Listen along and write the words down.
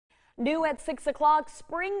New at 6 o'clock,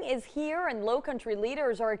 spring is here and Low Country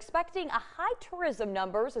leaders are expecting a high tourism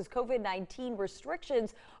numbers as COVID-19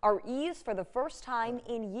 restrictions are eased for the first time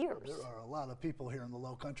in years. There are a lot of people here in the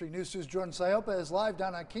Low Country. News 2's Jordan Siopa is live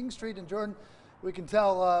down on King Street. And Jordan, we can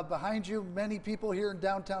tell behind you many people here in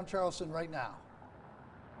downtown Charleston right now.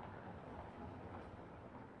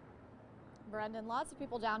 Brendan, lots of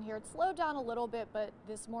people down here. It slowed down a little bit, but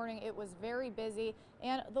this morning it was very busy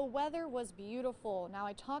and the weather was beautiful. Now,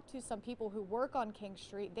 I talked to some people who work on King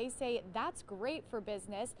Street. They say that's great for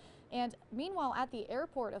business. And meanwhile, at the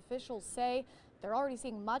airport, officials say they're already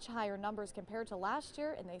seeing much higher numbers compared to last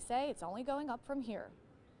year, and they say it's only going up from here.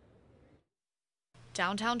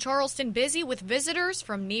 Downtown Charleston busy with visitors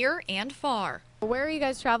from near and far. Where are you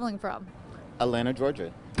guys traveling from? Atlanta,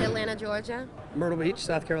 Georgia. Atlanta, Georgia. Myrtle Beach,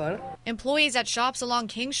 South Carolina. Employees at shops along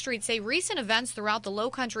King Street say recent events throughout the Low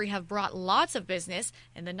Country have brought lots of business,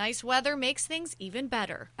 and the nice weather makes things even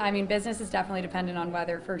better. I mean, business is definitely dependent on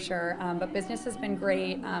weather for sure, but business has been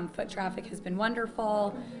great. Foot traffic has been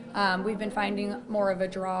wonderful. We've been finding more of a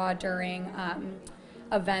draw during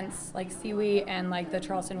events like Seaweed and like the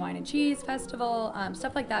Charleston Wine and Cheese Festival.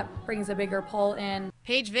 Stuff like that brings a bigger pull in.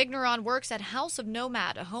 Paige Vigneron works at House of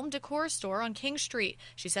Nomad, a home decor store on King Street.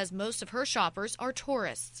 She says most of her shoppers are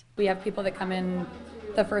tourists. We have people that come in.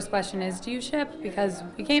 The first question is, do you ship? Because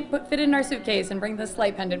we can't fit it in our suitcase and bring this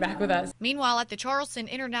light pendant back with us. Meanwhile, at the Charleston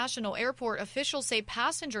International Airport, officials say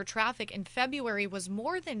passenger traffic in February was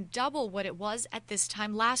more than double what it was at this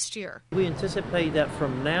time last year. We anticipate that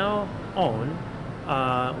from now on,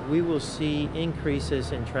 we will see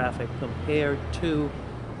increases in traffic compared to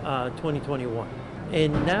 2021.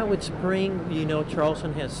 And now with spring, you know,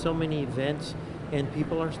 Charleston has so many events and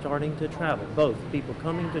people are starting to travel. Both people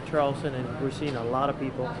coming to Charleston, and we're seeing a lot of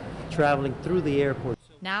people traveling through the airport.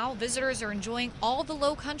 Now visitors are enjoying all the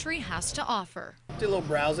Low Country has to offer. Do a little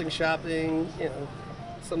browsing, shopping, you know,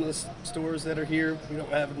 some of the stores that are here, we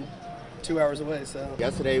don't have them 2 hours away. So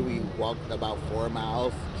yesterday we walked about 4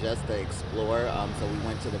 miles just to explore. So we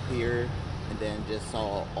went to the pier and then just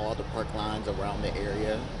saw all the park lines around the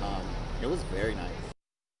area. It was very nice.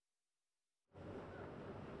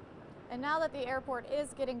 And now that the airport is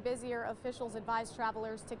getting busier, officials advise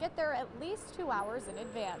travelers to get there at least 2 hours in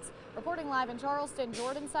advance. Reporting live in Charleston,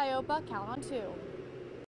 Jordan Siopa, Count on 2.